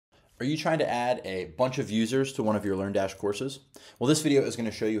Are you trying to add a bunch of users to one of your LearnDash courses? Well, this video is going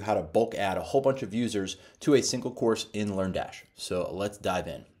to show you how to bulk add a whole bunch of users to a single course in LearnDash. So let's dive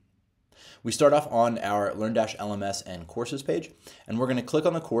in. We start off on our LearnDash LMS and Courses page, and we're going to click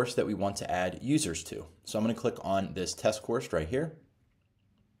on the course that we want to add users to. So I'm going to click on this test course right here.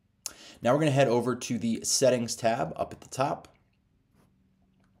 Now we're going to head over to the Settings tab up at the top.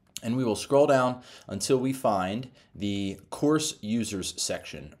 And we will scroll down until we find the Course Users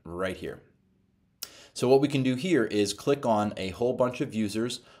section right here. So what we can do here is click on a whole bunch of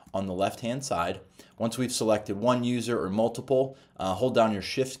users on the left-hand side. Once we've selected one user or multiple, hold down your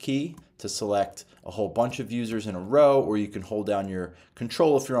Shift key to select a whole bunch of users in a row, or you can hold down your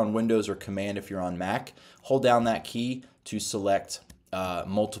Control if you're on Windows or Command if you're on Mac. Hold down that key to select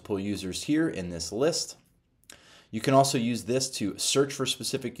multiple users here in this list. You can also use this to search for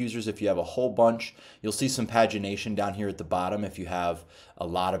specific users if you have a whole bunch. You'll see some pagination down here at the bottom if you have a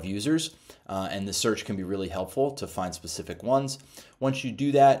lot of users, and the search can be really helpful to find specific ones. Once you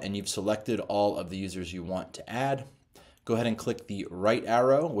do that and you've selected all of the users you want to add, go ahead and click the right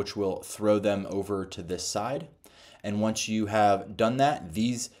arrow, which will throw them over to this side. And once you have done that,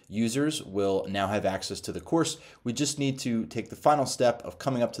 these users will now have access to the course. We just need to take the final step of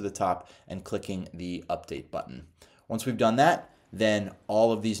coming up to the top and clicking the update button. Once we've done that, then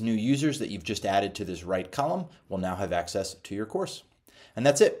all of these new users that you've just added to this right column will now have access to your course. And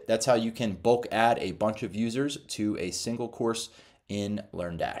that's it. That's how you can bulk add a bunch of users to a single course in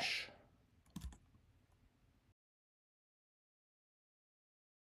LearnDash.